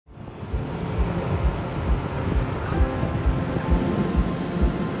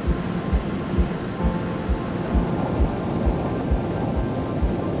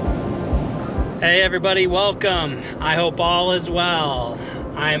Hey everybody, welcome. I hope all is well.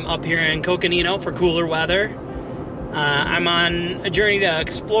 I'm up here in Coconino for cooler weather. I'm on a journey to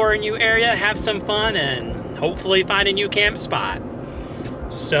explore a new area, have some fun, and hopefully find a new camp spot.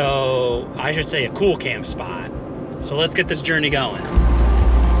 So, I should say a cool camp spot. So let's get this journey going.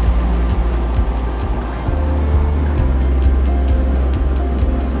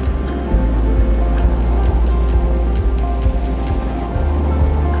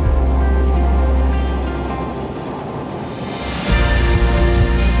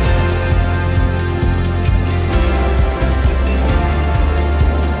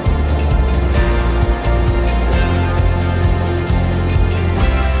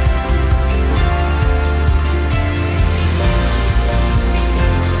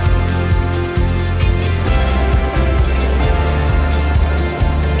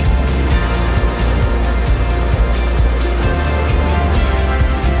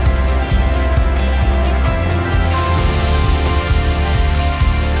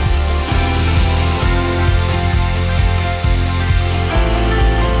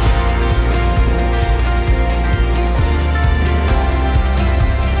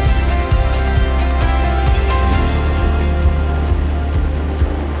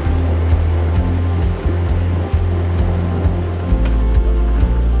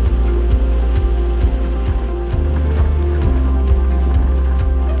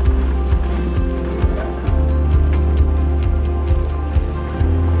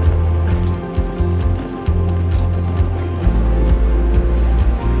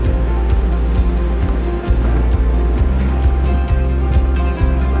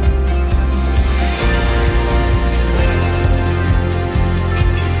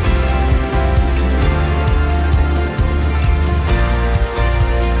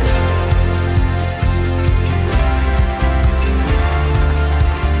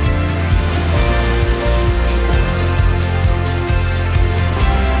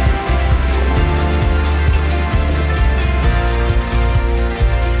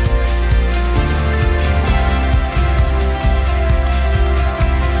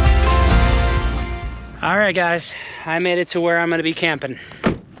 Alright guys, I made it to where I'm going to be camping.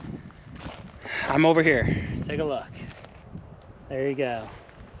 I'm over here. Take a look. There you go.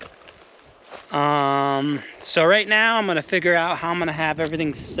 So right now I'm going to figure out how I'm going to have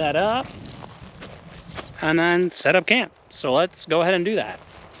everything set up and then set up camp. So let's go ahead and do that.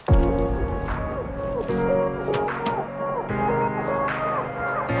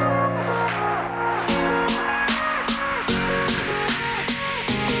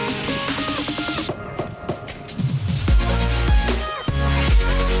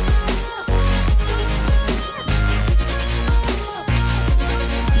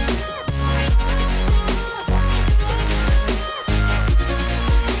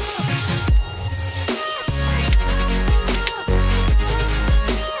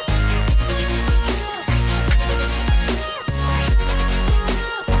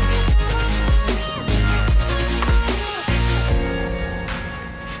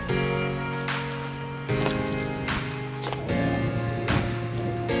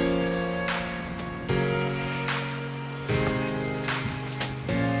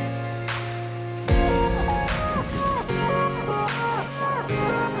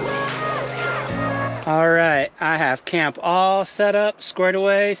 All right, I have camp all set up, squared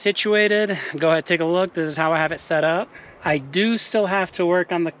away, situated. Go ahead, take a look. This is how I have it set up. I do still have to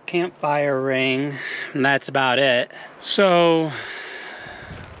work on the campfire ring, and that's about it. So,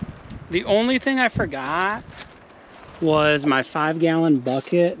 the only thing I forgot was my 5-gallon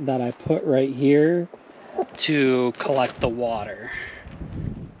bucket that I put right here to collect the water.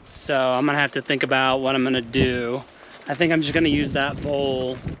 So, I'm gonna have to think about what I'm gonna do. I think I'm just gonna use that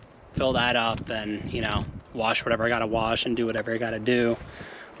bowl, fill that up, and you know, wash whatever I gotta wash and do whatever I gotta do.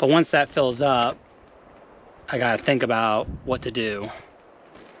 But once that fills up, I gotta think about what to do,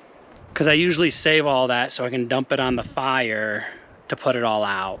 because I usually save all that so I can dump it on the fire to put it all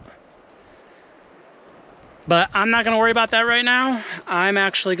out. But I'm not gonna worry about that right now. I'm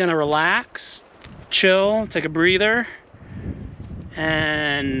actually gonna relax, chill, take a breather,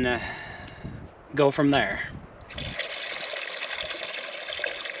 and go from there.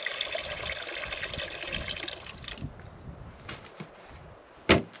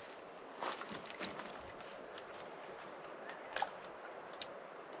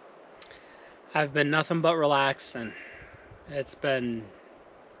 I've been nothing but relaxed, and it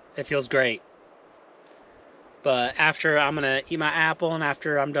feels great. But after I'm gonna eat my apple, and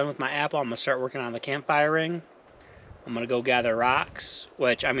after I'm done with my apple, I'm gonna start working on the campfire ring. I'm gonna go gather rocks,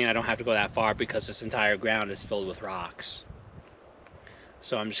 which, I mean, I don't have to go that far because this entire ground is filled with rocks.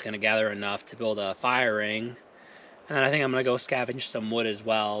 So I'm just gonna gather enough to build a fire ring. And then I think I'm gonna go scavenge some wood as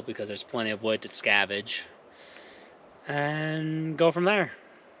well, because there's plenty of wood to scavenge. And go from there.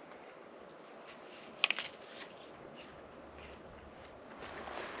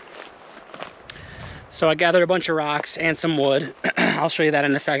 So I gathered a bunch of rocks and some wood. I'll show you that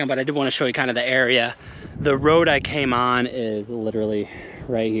in a second, but I did want to show you kind of the area. The road I came on is literally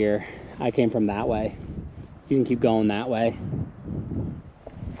right here. I came from that way. You can keep going that way.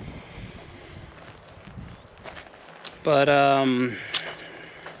 But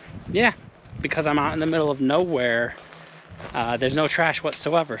yeah, because I'm out in the middle of nowhere, there's no trash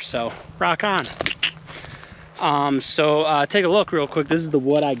whatsoever, so rock on. Take a look real quick. This is the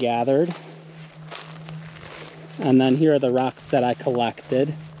wood I gathered. And then here are the rocks that I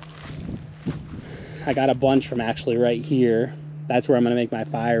collected. I got a bunch from actually right here. That's where I'm gonna make my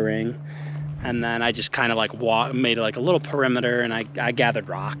fire ring. And then I just kind of like made like a little perimeter, and I gathered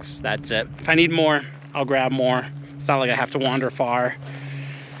rocks. That's it. If I need more, I'll grab more. It's not like I have to wander far.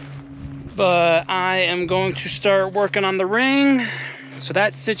 But I am going to start working on the ring. So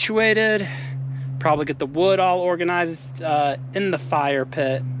that's situated. Probably get the wood all organized in the fire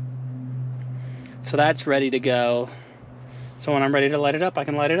pit. So that's ready to go. So when I'm ready to light it up, I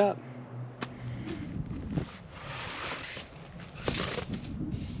can light it up.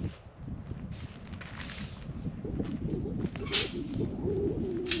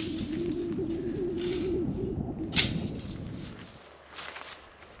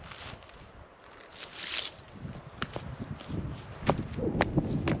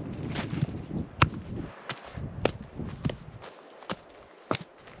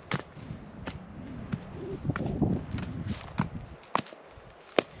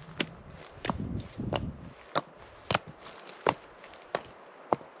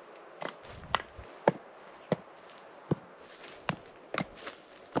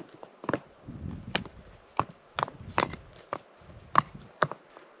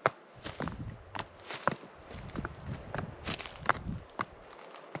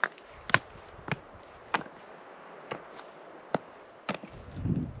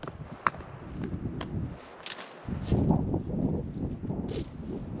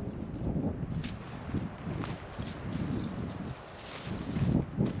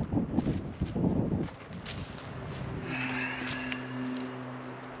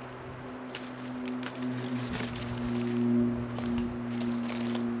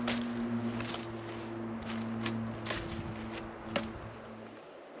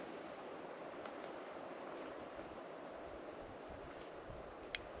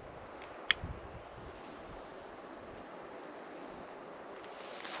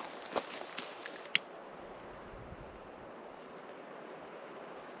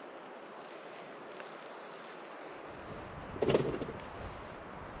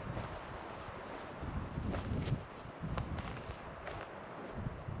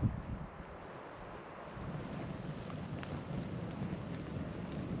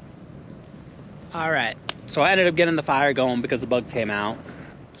 All right, so I ended up getting the fire going because the bugs came out.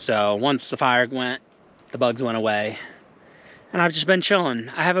 So once the fire went, the bugs went away. And I've just been chilling.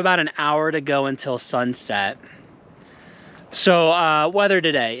 I have about an hour to go until sunset. So weather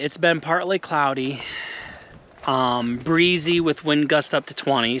today, it's been partly cloudy, breezy with wind gusts up to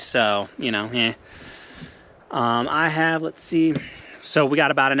 20, so, you know, yeah. I have, let's see, so we got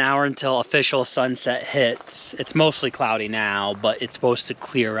about an hour until official sunset hits. It's mostly cloudy now, but it's supposed to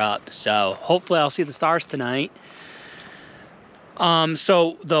clear up. So hopefully I'll see the stars tonight.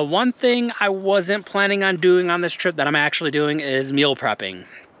 So the one thing I wasn't planning on doing on this trip that I'm actually doing is meal prepping.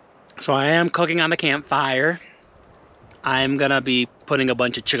 So I am cooking on the campfire. I'm gonna be putting a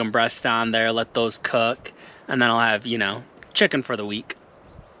bunch of chicken breasts on there, let those cook. And then I'll have, you know, chicken for the week.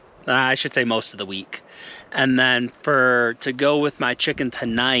 I should say most of the week. And then to go with my chicken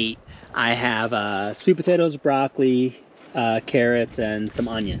tonight, I have sweet potatoes, broccoli, carrots, and some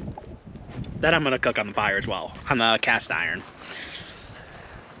onion. That I'm gonna cook on the fire as well, on the cast iron.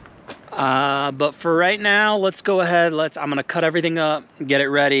 But for right now, let's go ahead. I'm gonna cut everything up, get it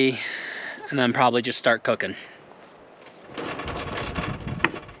ready, and then probably just start cooking.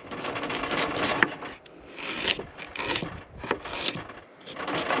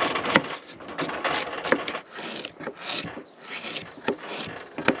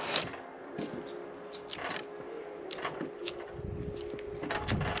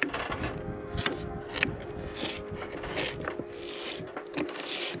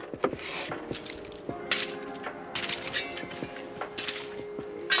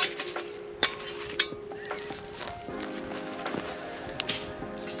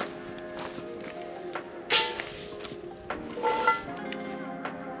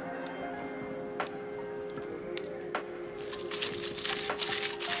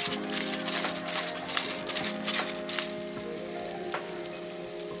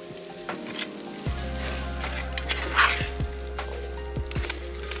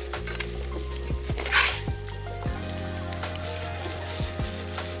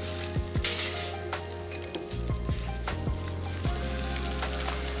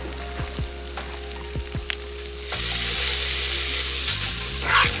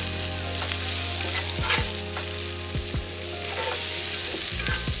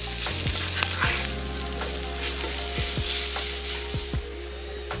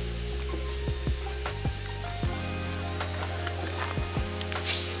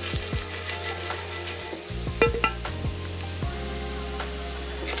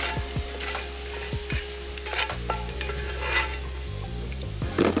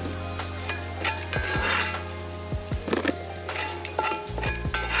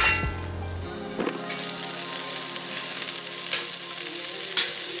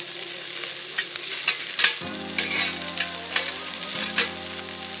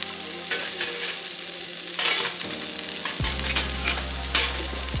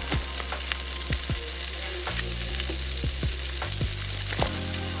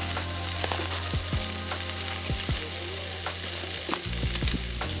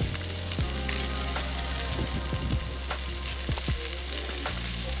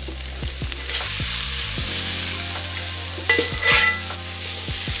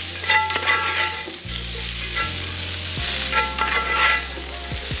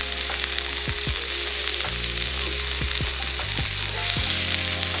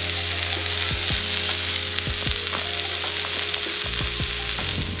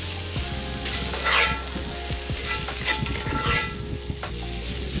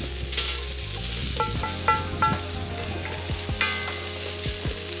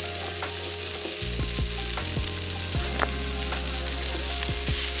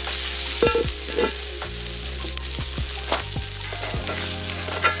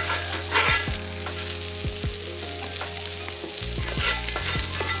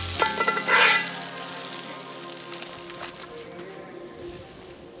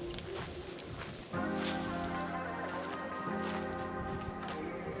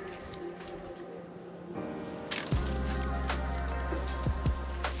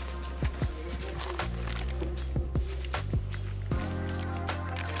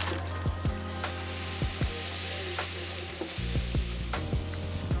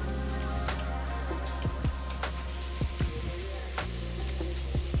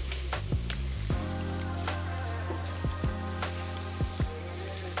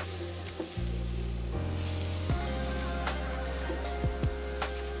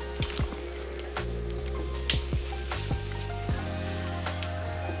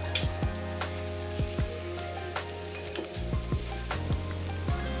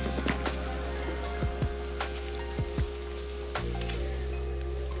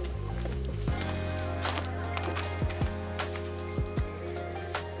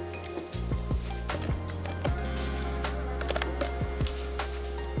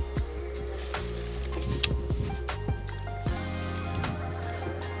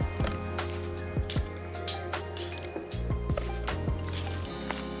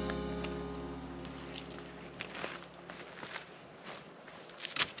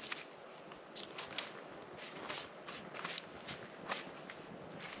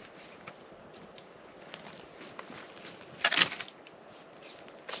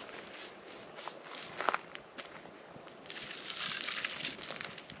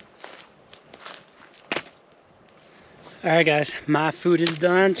 All right, guys, my food is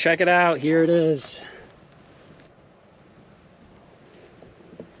done. Check it out. Here it is.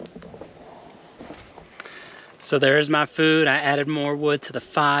 So there's my food. I added more wood to the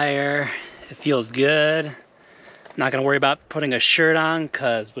fire. It feels good. Not gonna worry about putting a shirt on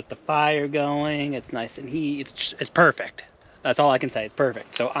because with the fire going, it's nice and heat. It's perfect. That's all I can say. It's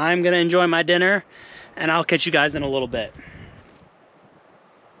perfect. So I'm gonna enjoy my dinner, and I'll catch you guys in a little bit.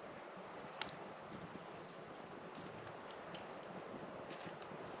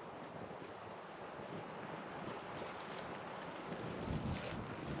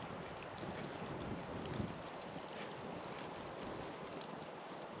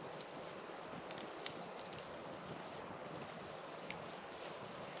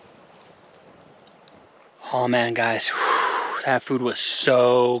 Oh man, guys, whew, that food was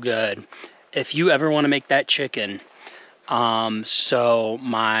so good. If you ever want to make that chicken, so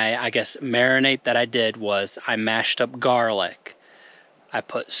I guess marinade that I did was I mashed up garlic, I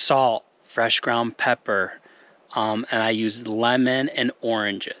put salt, fresh ground pepper, and I used lemon and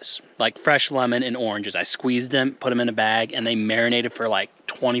oranges, like fresh lemon and oranges. I squeezed them, put them in a bag, and they marinated for like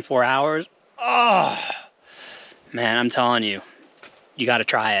 24 hours. Oh, man, I'm telling you, you got to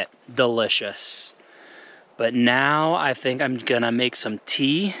try it. Delicious. But now I think I'm gonna make some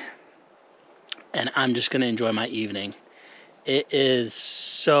tea and I'm just gonna enjoy my evening. It is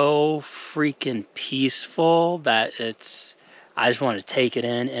so freaking peaceful that I just want to take it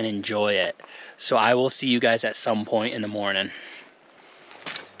in and enjoy it. So I will see you guys at some point in the morning.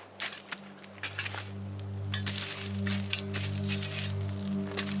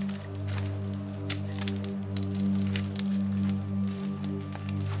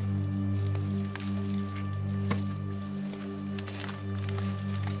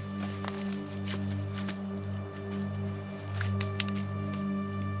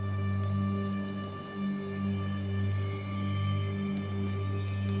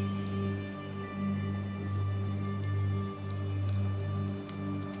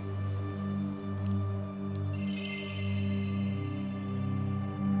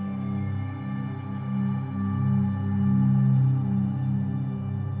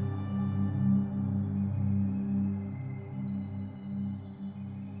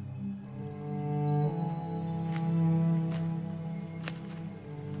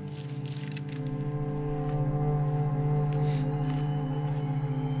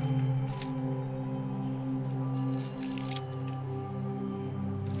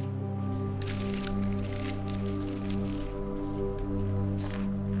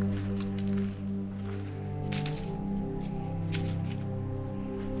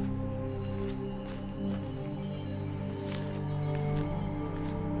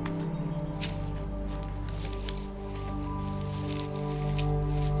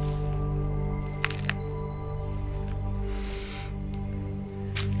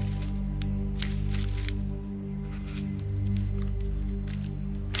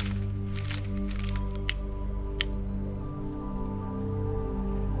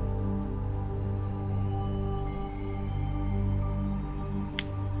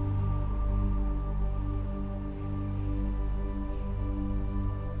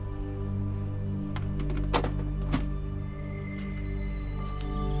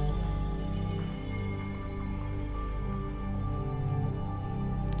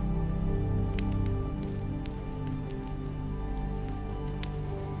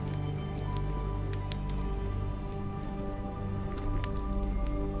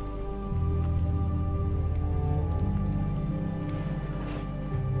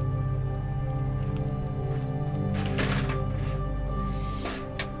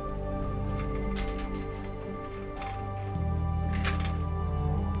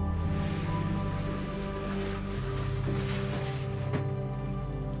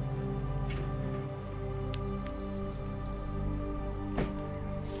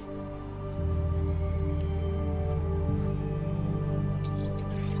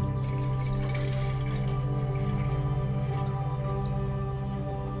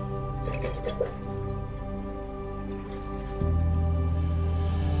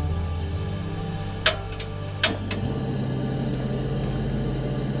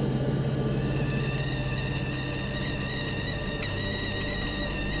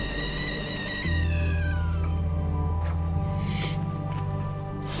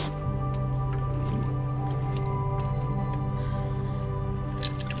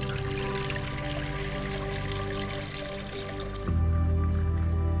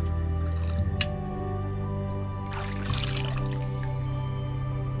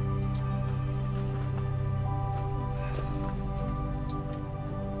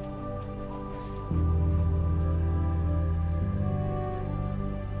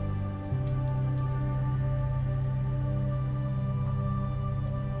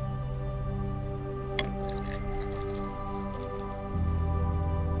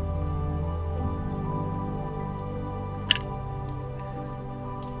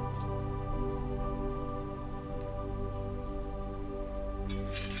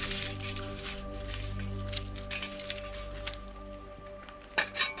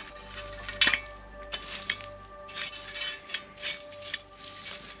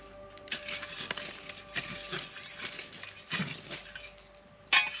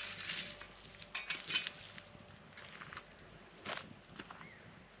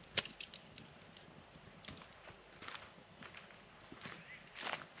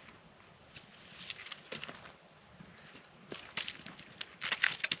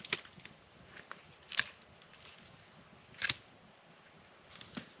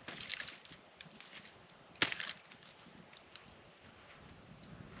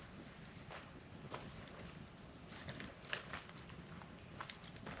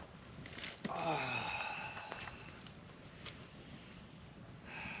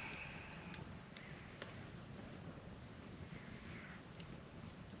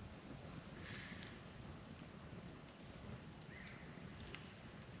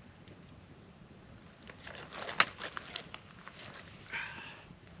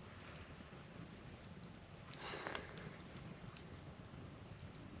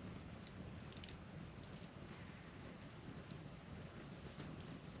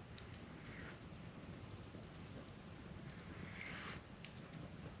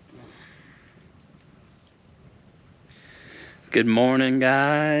 Good morning,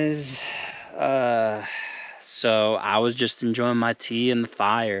 guys. So I was just enjoying my tea and the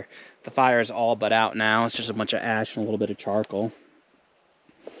fire. The fire is all but out now. It's just a bunch of ash and a little bit of charcoal.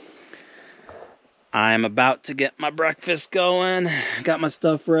 I'm about to get my breakfast going. Got my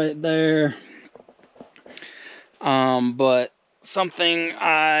stuff right there. But something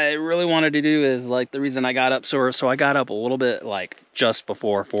I really wanted to do is like the reason I got up so I got up a little bit like just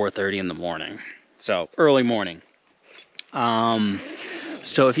before 4:30 in the morning. So early morning.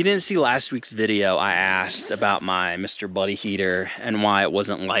 So if you didn't see last week's video, I asked about my Mr. Buddy heater and why it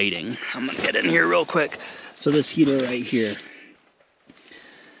wasn't lighting. I'm gonna get in here real quick. So this heater right here,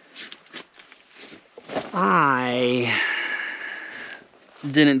 I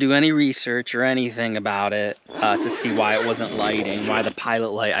didn't do any research or anything about it to see why it wasn't lighting, why the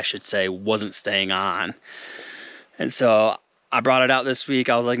pilot light, I should say, wasn't staying on. And so I brought it out this week.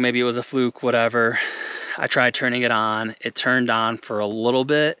 I was like, maybe it was a fluke, whatever. I tried turning it on. It turned on for a little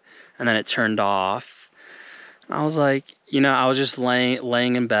bit, and then it turned off. I was like, I was just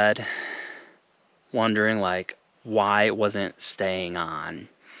laying in bed, wondering like why it wasn't staying on.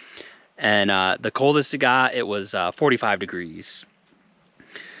 And the coldest it got, it was 45 degrees.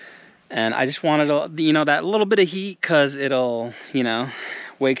 And I just wanted that little bit of heat, because it'll,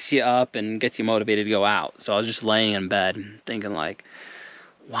 wakes you up and gets you motivated to go out. So I was just laying in bed thinking like,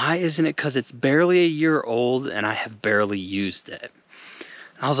 why isn't it? Because it's barely a year old and I have barely used it.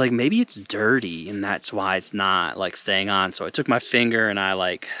 And I was like, maybe it's dirty and that's why it's not like staying on. So I took my finger and I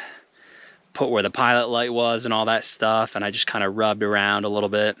like put where the pilot light was and all that stuff, and I just kind of rubbed around a little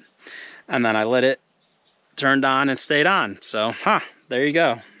bit, and then I let it turned on and stayed on. So there you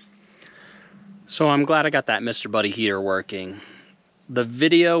go. So I'm glad I got that Mr. Buddy heater working. The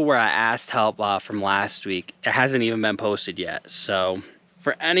video where I asked help from last week, it hasn't even been posted yet. So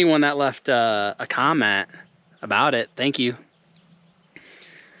for anyone that left a comment about it, thank you.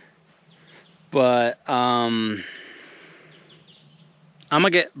 But I'm gonna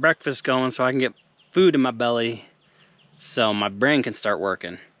get breakfast going so I can get food in my belly so my brain can start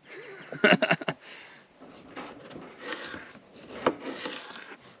working.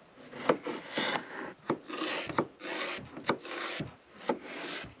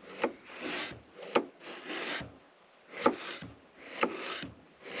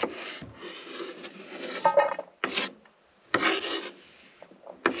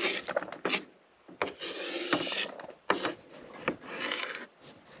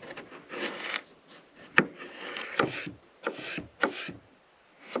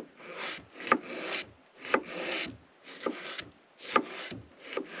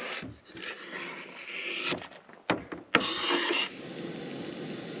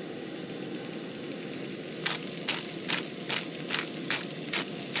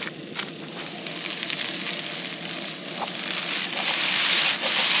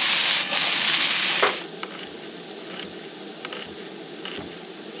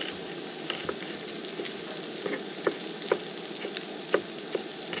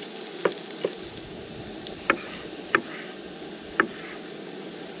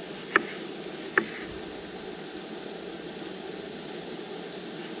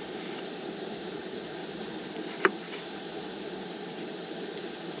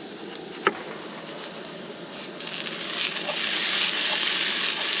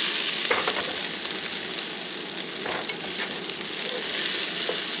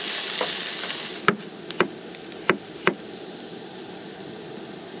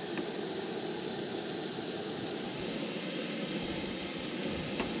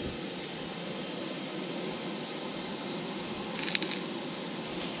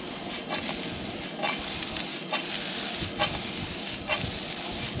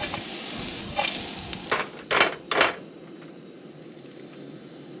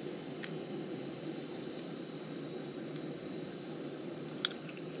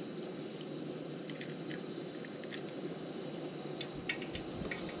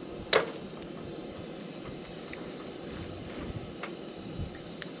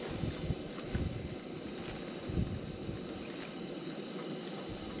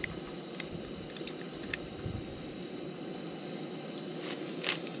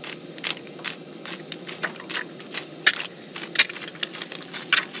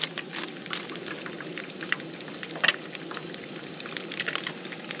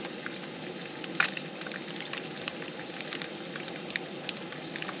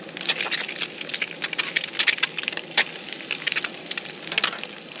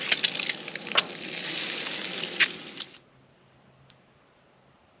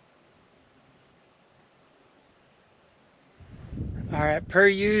 All right, per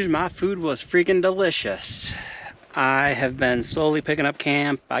usual, my food was freaking delicious. I have been slowly picking up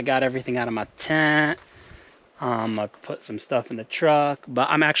camp. I got everything out of my tent. I put some stuff in the truck, but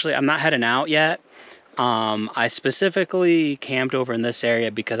I'm not heading out yet. I specifically camped over in this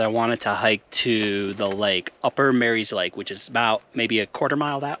area because I wanted to hike to the lake, Upper Mary's Lake, which is about maybe a quarter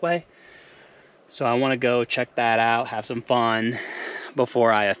mile that way. So I want to go check that out, have some fun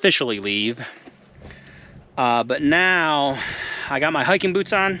before I officially leave. But now I got my hiking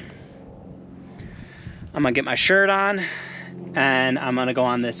boots on. I'm gonna get my shirt on and I'm gonna go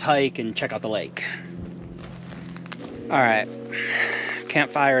on this hike and check out the lake. All right,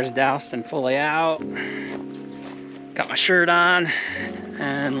 campfire is doused and fully out. Got my shirt on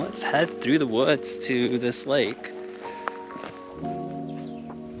and let's head through the woods to this lake.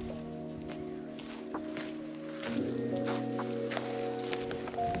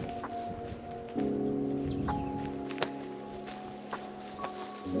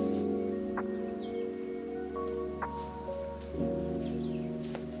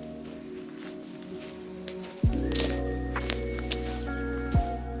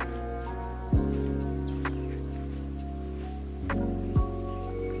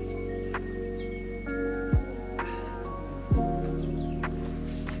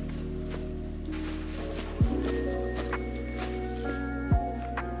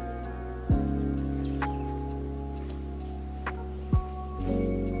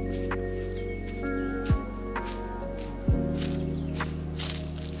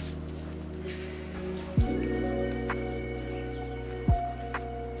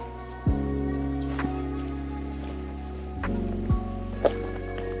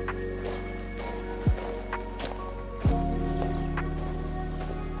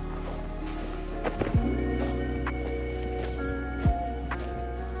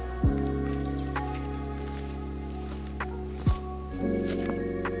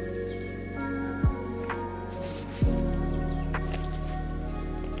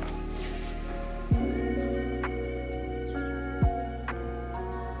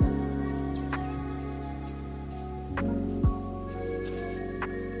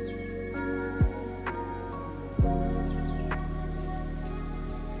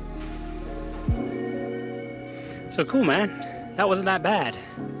 So cool, man. That wasn't that bad.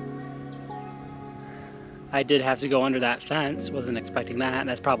 I did have to go under that fence. Wasn't expecting that. And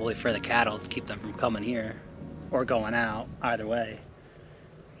that's probably for the cattle to keep them from coming here or going out, either way.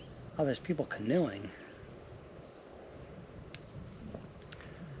 Oh, there's people canoeing.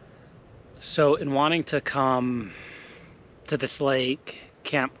 So in wanting to come to this lake,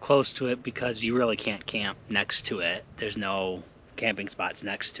 camp close to it, because you really can't camp next to it. There's no camping spots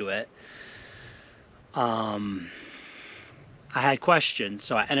next to it. I had questions,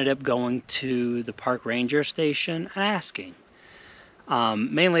 so I ended up going to the park ranger station and asking.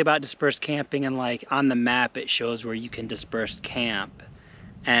 Mainly about dispersed camping, and like on the map it shows where you can disperse camp.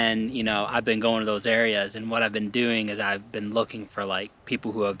 And you know, I've been going to those areas, and what I've been doing is I've been looking for like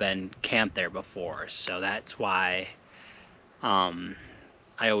people who have been camped there before. So that's why I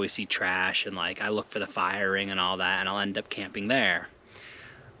always see trash, and like I look for the fire ring and all that, and I'll end up camping there.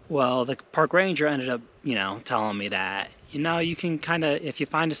 Well, the park ranger ended up, you know, telling me that, you know, you can kind of, if you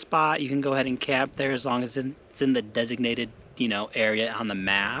find a spot, you can go ahead and camp there as long as it's in the designated, you know, area on the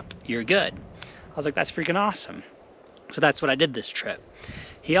map, you're good. I was like, that's freaking awesome. So that's what I did this trip.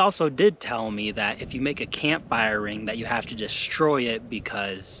 He also did tell me that if you make a campfire ring that you have to destroy it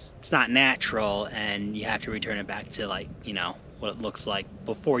because it's not natural and you have to return it back to like, you know, what it looks like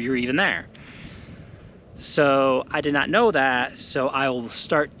before you're even there. So I did not know that, so I will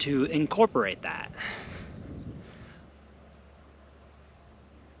start to incorporate that.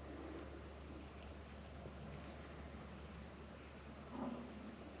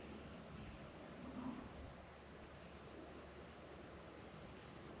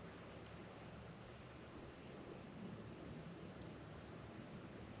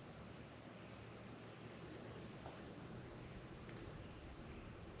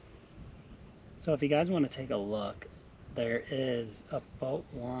 So if you guys want to take a look, there is a boat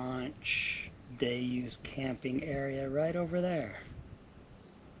launch day use camping area right over there.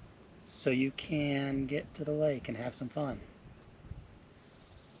 So you can get to the lake and have some fun.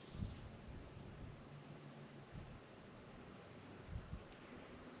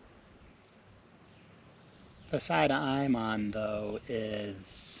 The side I'm on though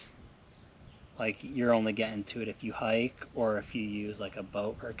is like you're only getting to it if you hike or if you use like a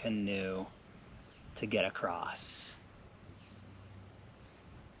boat or canoe to get across.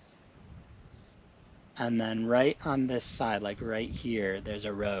 And then right on this side, like right here, there's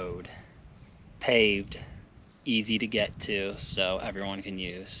a road, paved, easy to get to, so everyone can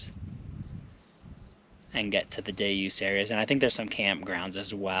use. and get to the day use areas. And I think there's some campgrounds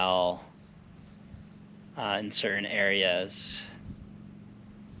as well in certain areas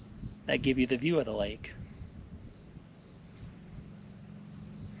that give you the view of the lake.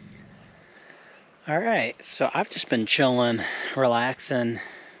 All right, so I've just been chilling, relaxing,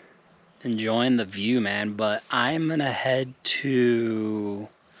 enjoying the view, man, but I'm gonna head to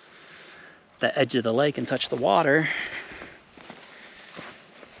the edge of the lake and touch the water,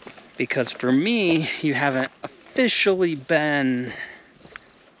 because for me, you haven't officially been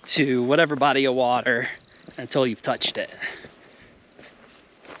to whatever body of water until you've touched it.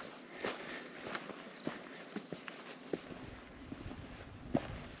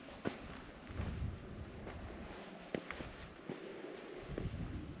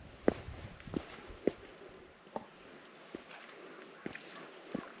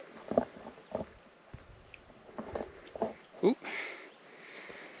 Ooh.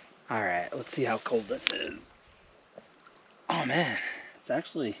 All right, let's see how cold this is. Oh man, it's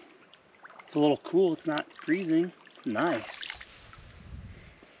a little cool. It's not freezing. It's nice.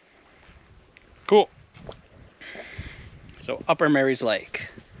 Cool. So Upper Mary's Lake.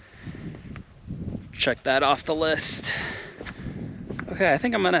 Check that off the list. Okay, I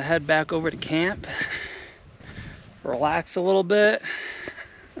think I'm gonna head back over to camp, relax a little bit,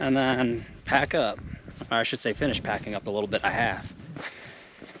 and then pack up. Or I should say finish packing up the little bit I have.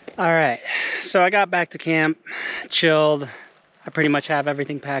 All right, so I got back to camp, chilled. I pretty much have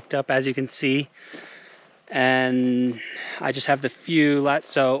everything packed up, as you can see. And I just have the few left.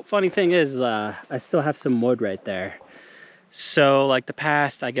 So funny thing is, I still have some wood right there. So like the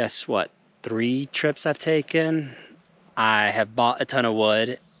past, I guess, what, 3 trips I've taken, I have bought a ton of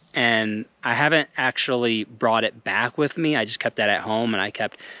wood, and I haven't actually brought it back with me. I just kept that at home, and I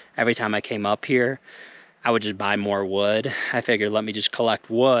kept, every time I came up here, I would just buy more wood. I figured, let me just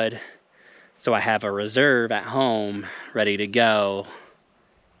collect wood so I have a reserve at home ready to go,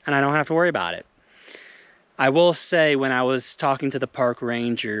 and I don't have to worry about it. I will say, when I was talking to the park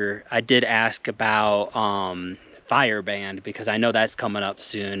ranger, I did ask about fire band, because I know that's coming up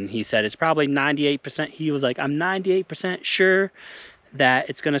soon. He said it's probably 98%. He was like, I'm 98% sure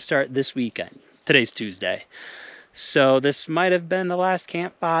that it's gonna start this weekend. Today's Tuesday. So this might have been the last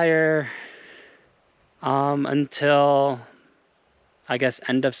campfire until, I guess,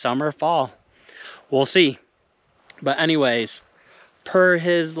 end of summer, fall. We'll see. But anyways, per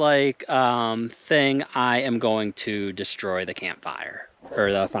his like thing, I am going to destroy the campfire,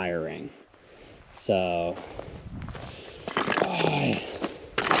 or the fire ring. So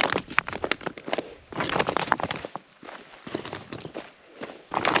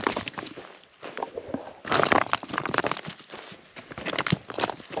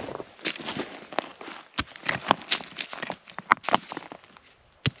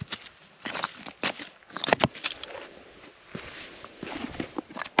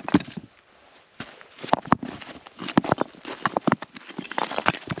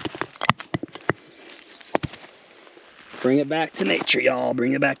bring it back to nature, y'all.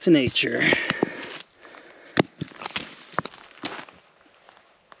 Bring it back to nature.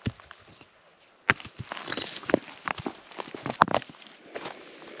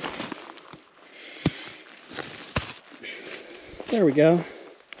 There we go.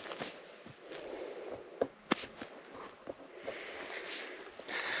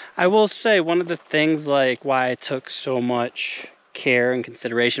 I will say, one of the things, like, why I took so much care and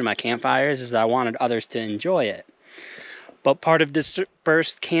consideration of my campfires is that I wanted others to enjoy it. But part of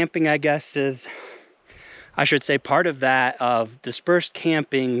dispersed camping, I guess, is, I should say, part of that of dispersed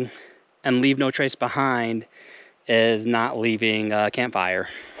camping and leave no trace behind is not leaving a campfire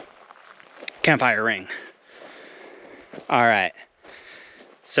ring. All right,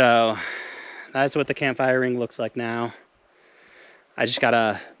 so that's what the campfire ring looks like now. I just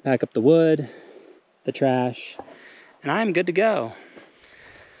gotta pack up the wood, the trash, and I'm good to go.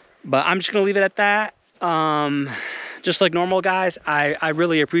 But I'm just gonna leave it at that. Just like normal, guys, I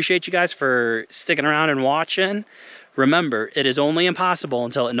really appreciate you guys for sticking around and watching. Remember, it is only impossible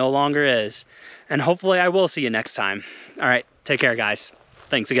until it no longer is. And hopefully I will see you next time. All right, take care, guys.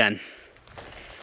 Thanks again.